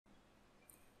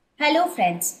Hello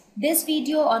friends, this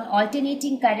video on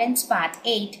alternating currents part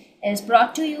 8 is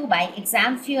brought to you by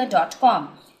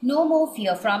examfear.com. No more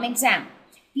fear from exam.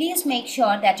 Please make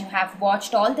sure that you have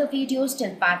watched all the videos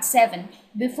till part 7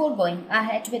 before going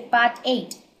ahead with part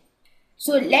 8.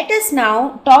 So let us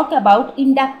now talk about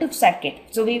inductive circuit.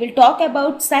 So we will talk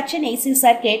about such an AC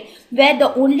circuit where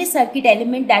the only circuit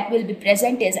element that will be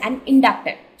present is an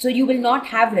inductor. So you will not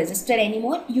have resistor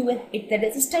anymore. The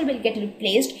resistor will get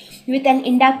replaced with an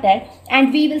inductor,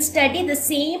 and we will study the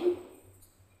same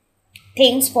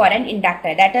things for an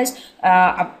inductor. That is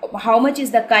how much is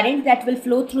the current that will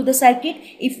flow through the circuit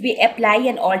if we apply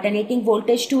an alternating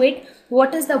voltage to it.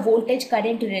 What is the voltage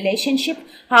current relationship?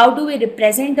 How do we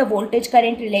represent the voltage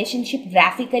current relationship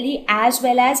graphically as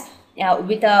well as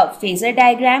with a phasor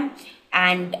diagram?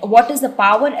 And what is the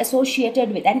power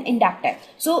associated with an inductor?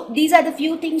 So these are the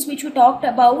few things which we talked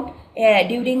about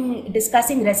during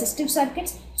discussing resistive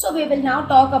circuits. So we will now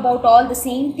talk about all the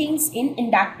same things in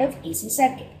inductive AC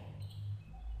circuit.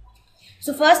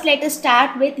 So first let us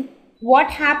start with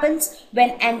what happens when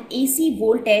an AC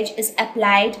voltage is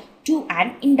applied to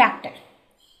an inductor.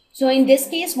 So in this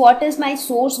case, what is my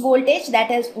source voltage? That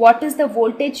is, what is the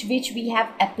voltage which we have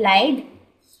applied?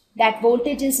 That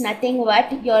voltage is nothing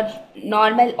but your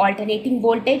normal alternating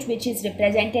voltage, which is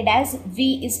represented as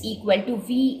V is equal to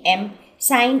Vm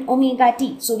sine omega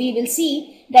t. So we will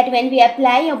see that when we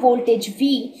apply a voltage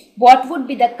V, what would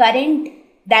be the current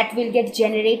that will get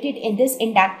generated in this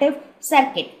inductive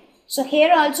circuit. So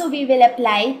here also we will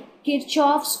apply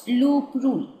Kirchhoff's loop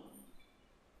rule.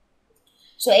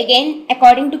 So again,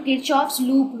 according to Kirchhoff's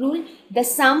loop rule, the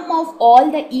sum of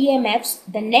all the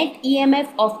EMFs, the net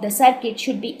EMF of the circuit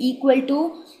should be equal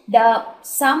to the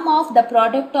sum of the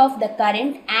product of the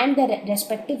current and the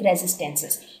respective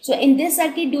resistances. So in this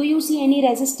circuit, do you see any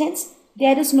resistance?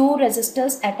 There is no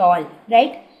resistors at all,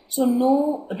 right? So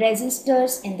no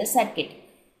resistors in the circuit.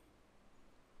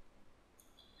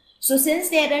 So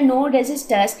since there are no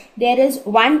resistors, there is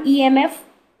one EMF,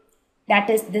 that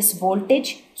is this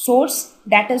voltage source,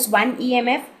 that is one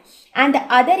EMF, and the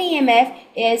other EMF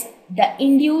is the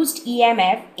induced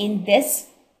EMF in this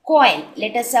coil.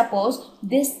 Let us suppose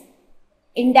this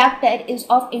inductor is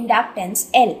of inductance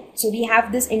L. So we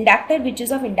have this inductor which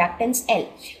is of inductance L.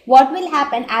 What will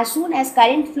happen as soon as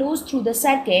current flows through the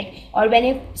circuit, or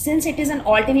since it is an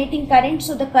alternating current,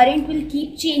 so the current will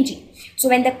keep changing. So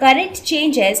when the current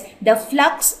changes, the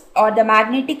flux or the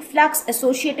magnetic flux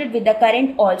associated with the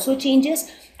current also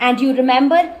changes. And you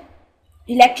remember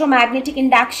electromagnetic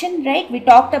induction, right? We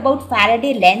talked about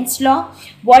Faraday-Lenz law.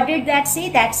 What did that say?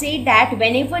 That said that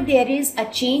whenever there is a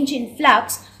change in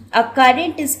flux, a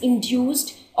current is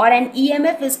induced or an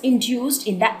EMF is induced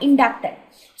in the inductor.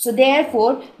 So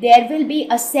therefore, there will be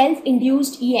a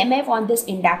self-induced EMF on this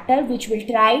inductor which will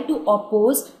try to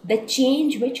oppose the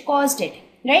change which caused it.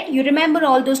 Right? You remember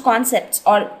all those concepts,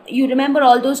 or you remember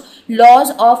all those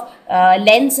laws of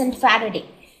Lenz and Faraday,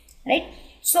 right?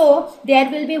 So there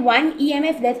will be one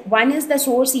EMF, that one is the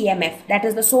source EMF, that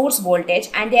is the source voltage,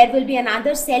 and there will be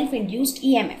another self-induced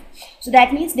EMF. So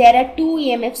that means there are two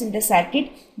EMFs in the circuit.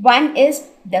 One is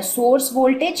the source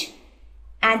voltage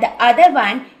and the other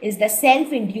one is the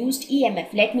self-induced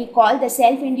EMF. Let me call the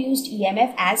self-induced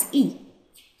EMF as E.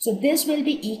 So this will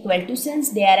be equal to, since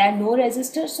there are no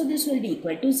resistors, so this will be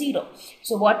equal to 0.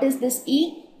 So what is this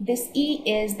E? This E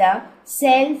is the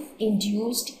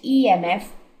self-induced EMF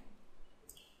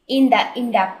in the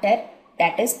inductor,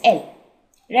 that is L,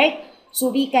 right?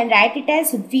 So we can write it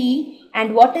as V.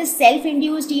 And what is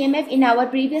self-induced EMF? In our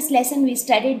previous lesson, we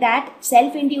studied that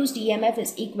self-induced EMF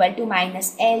is equal to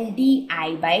minus L di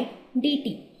by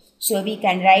dt. So we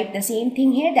can write the same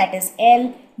thing here, that is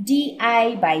L di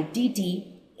by dt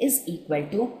is equal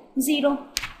to 0.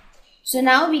 So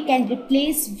now we can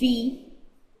replace V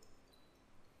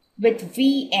with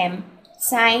Vm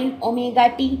sine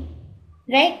omega t,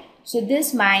 right? So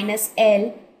this minus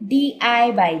L di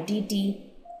by dt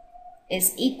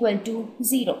is equal to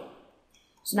 0.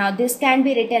 So now this can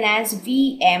be written as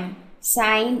Vm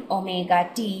sine omega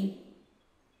t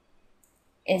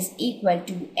is equal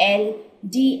to L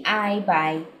di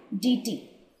by dt.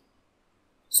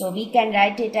 So we can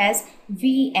write it as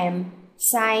Vm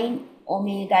sine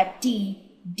omega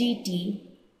t dt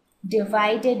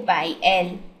divided by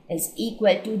L is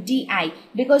equal to di,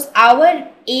 because our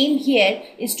aim here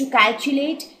is to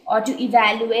calculate or to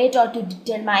evaluate or to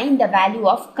determine the value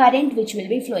of current which will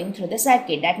be flowing through the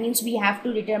circuit. That means we have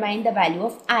to determine the value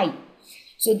of I.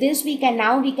 So this we can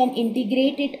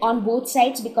integrate it on both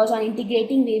sides, because on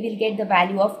integrating we will get the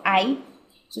value of I.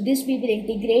 So this we will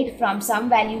integrate from some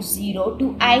value 0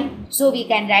 to I. So we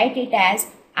can write it as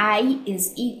I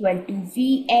is equal to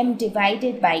Vm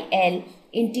divided by L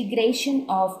integration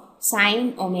of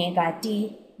sine omega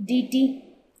t dt.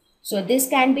 So this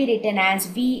can be written as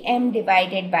Vm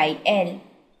divided by L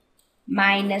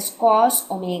minus cos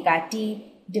omega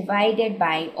t divided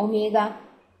by omega.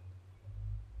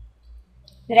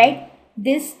 Right?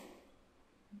 This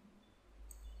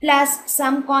plus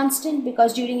some constant,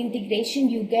 because during integration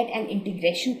you get an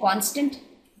integration constant.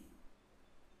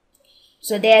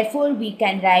 So therefore we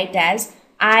can write as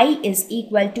I is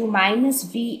equal to minus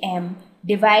Vm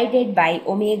divided by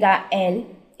omega L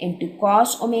into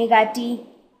cos omega t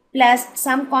plus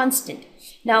some constant.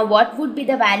 Now what would be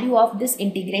the value of this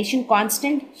integration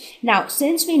constant? Now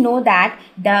since we know that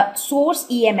the source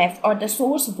EMF or the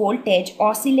source voltage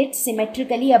oscillates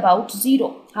symmetrically about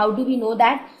 0. How do we know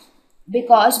that?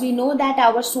 Because we know that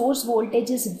our source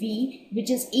voltage is V, which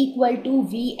is equal to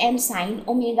Vm sine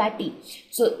omega t.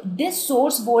 So this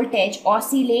source voltage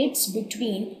oscillates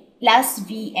between plus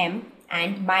Vm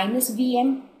and minus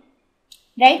Vm,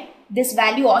 right? This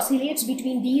value oscillates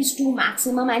between these two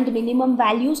maximum and minimum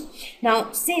values.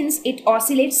 Now since it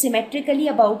oscillates symmetrically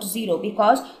about 0,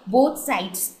 because both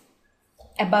sides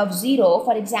above 0,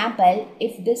 for example,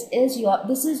 if this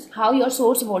is how your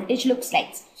source voltage looks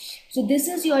like. So this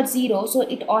is your 0, so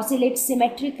it oscillates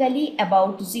symmetrically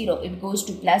about 0. It goes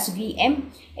to plus Vm,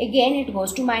 again it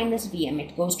goes to minus Vm,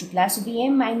 it goes to plus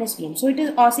Vm, minus Vm. So it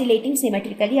is oscillating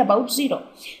symmetrically about 0.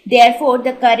 Therefore,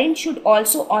 the current should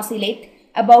also oscillate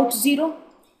about 0.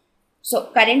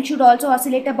 So current should also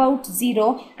oscillate about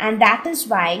 0, and that is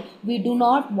why we do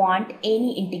not want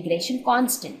any integration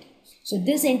constant. So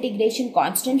this integration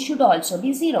constant should also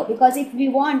be 0, because if we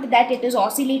want that it is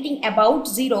oscillating about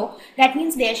 0, that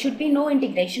means there should be no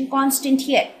integration constant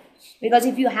here. Because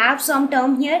if you have some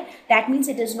term here, that means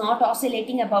it is not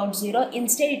oscillating about 0.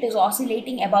 Instead, it is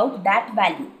oscillating about that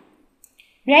value.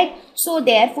 Right? So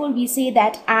therefore, we say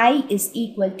that I is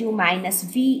equal to minus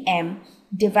Vm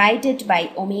divided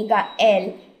by omega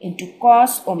L into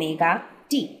cos omega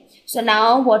t. So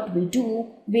now what we do,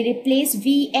 we replace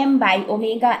Vm by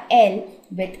omega L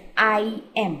with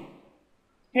Im.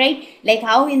 Right? Like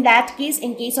how in that case,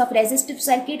 in case of resistive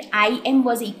circuit, Im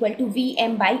was equal to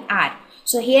Vm by R.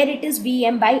 So here it is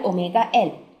Vm by omega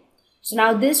L. So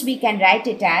now this we can write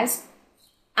it as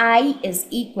I is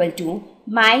equal to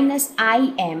minus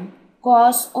Im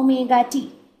cos omega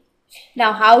t.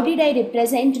 Now how did I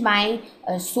represent my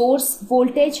source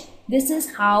voltage? This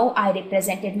is how I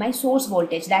represented my source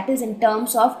voltage, that is in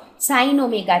terms of sine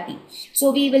omega t.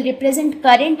 So we will represent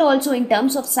current also in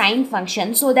terms of sine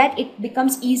function, so that it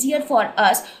becomes easier for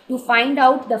us to find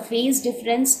out the phase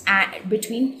difference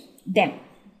between them.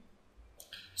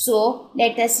 So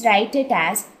let us write it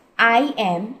as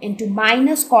Im into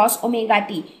minus cos omega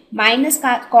t. Minus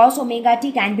cos omega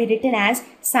t can be written as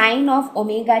sine of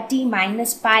omega t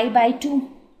minus pi by 2.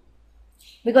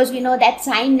 Because we know that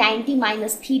sine 90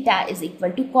 minus theta is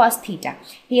equal to cos theta.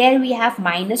 Here we have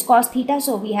minus cos theta,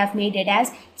 so we have made it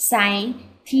as sine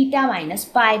theta minus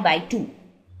pi by 2.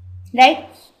 Right?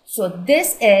 So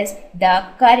this is the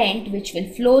current which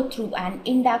will flow through an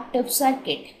inductive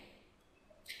circuit.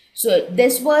 So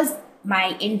this was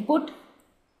my input.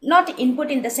 Not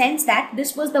input in the sense that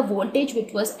this was the voltage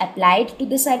which was applied to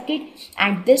the circuit,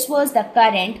 and this was the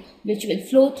current which will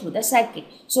flow through the circuit.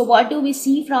 So what do we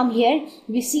see from here?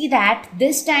 We see that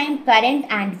this time current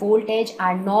and voltage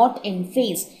are not in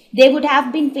phase. They would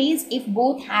have been phase if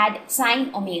both had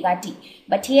sine omega t.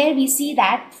 But here we see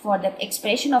that for the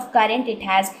expression of current, it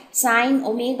has sine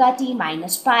omega t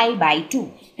minus pi by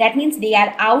 2. That means they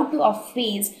are out of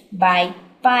phase by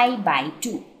pi by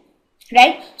 2.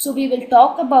 Right? So we will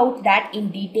talk about that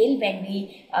in detail when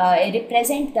we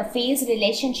represent the phase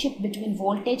relationship between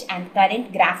voltage and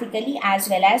current graphically, as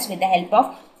well as with the help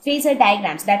of phasor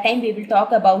diagrams. That time we will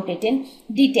talk about it in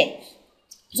detail.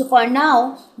 So for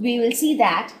now, we will see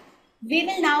that we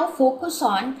will now focus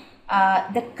on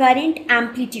the current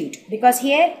amplitude, because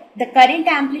here the current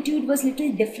amplitude was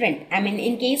little different. I mean,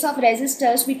 in case of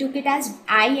resistors, we took it as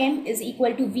Im is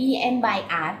equal to Vm by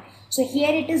R. So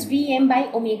here it is Vm by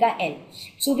omega L.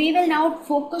 So we will now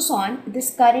focus on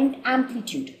this current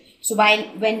amplitude. So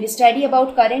when we study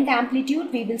about current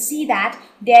amplitude, we will see that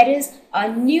there is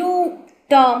a new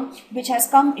term which has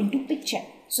come into picture.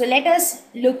 So let us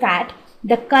look at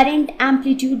the current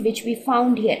amplitude which we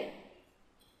found here.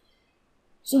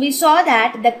 So we saw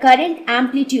that the current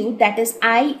amplitude, that is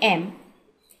Im,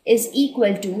 is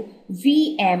equal to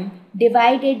Vm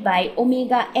divided by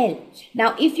omega L.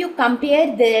 Now, if you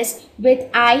compare this with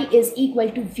I is equal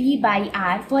to V by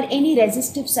R for any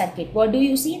resistive circuit, what do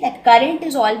you see? That current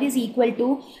is always equal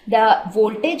to the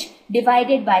voltage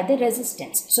divided by the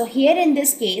resistance. So here in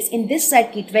this case, in this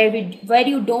circuit where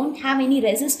you don't have any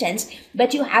resistance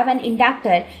but you have an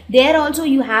inductor, there also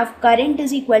you have current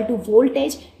is equal to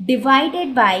voltage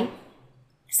divided by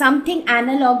something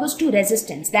analogous to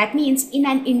resistance. That means in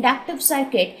an inductive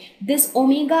circuit, this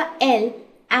omega L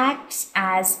acts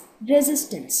as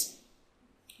resistance,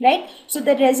 right? So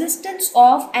the resistance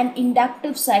of an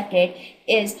inductive circuit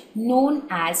is known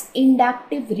as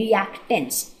inductive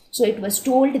reactance. So it was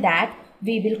told that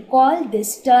we will call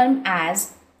this term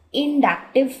as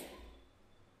inductive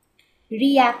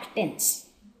reactance.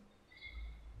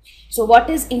 So what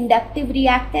is inductive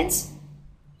reactance?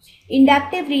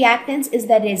 Inductive reactance is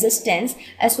the resistance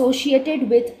associated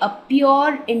with a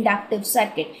pure inductive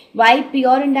circuit. Why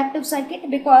pure inductive circuit?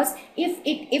 Because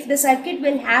if the circuit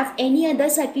will have any other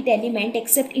circuit element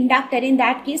except inductor, in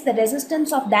that case the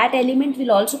resistance of that element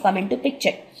will also come into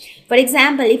picture. For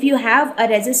example, if you have a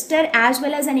resistor as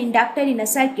well as an inductor in a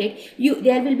circuit,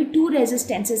 there will be two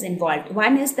resistances involved.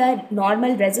 One is the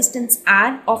normal resistance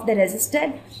R of the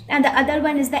resistor and the other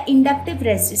one is the inductive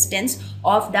resistance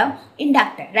of the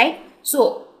inductor, right?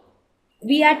 So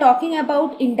we are talking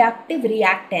about inductive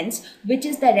reactance, which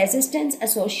is the resistance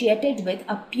associated with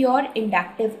a pure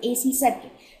inductive AC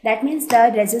circuit. That means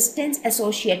the resistance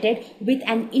associated with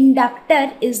an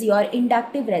inductor is your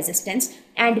inductive resistance,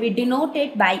 and we denote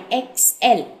it by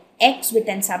XL. X with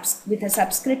a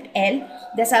subscript L.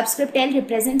 The subscript L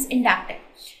represents inductor.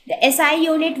 The SI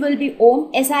unit will be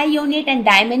ohm. SI unit and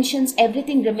dimensions,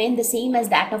 everything remain the same as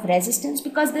that of resistance,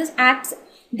 because this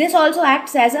also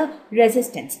acts as a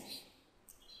resistance.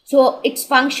 So its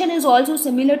function is also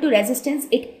similar to resistance.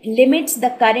 It limits the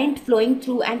current flowing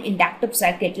through an inductive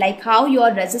circuit, like how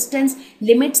your resistance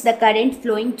limits the current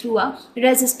flowing through a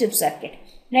resistive circuit,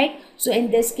 right? So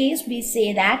in this case, we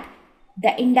say that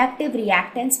the inductive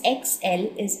reactance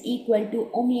XL is equal to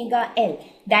omega L.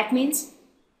 That means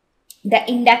the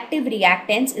inductive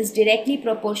reactance is directly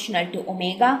proportional to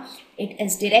omega. It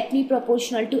is directly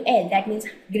proportional to L. That means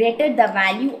greater the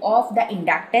value of the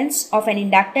inductance of an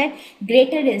inductor,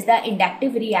 greater is the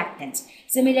inductive reactance.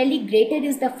 Similarly, greater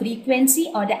is the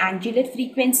frequency or the angular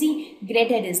frequency,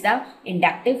 greater is the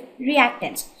inductive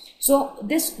reactance. So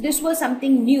this was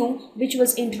something new which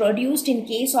was introduced in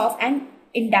case of an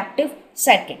inductive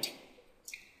circuit,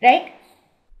 right?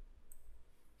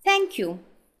 Thank you.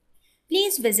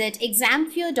 Please visit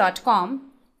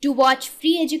examfear.com to watch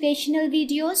free educational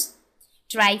videos,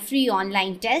 try free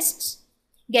online tests,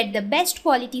 get the best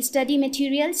quality study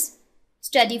materials,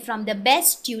 study from the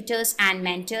best tutors and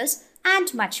mentors,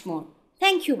 and much more.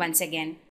 Thank you once again.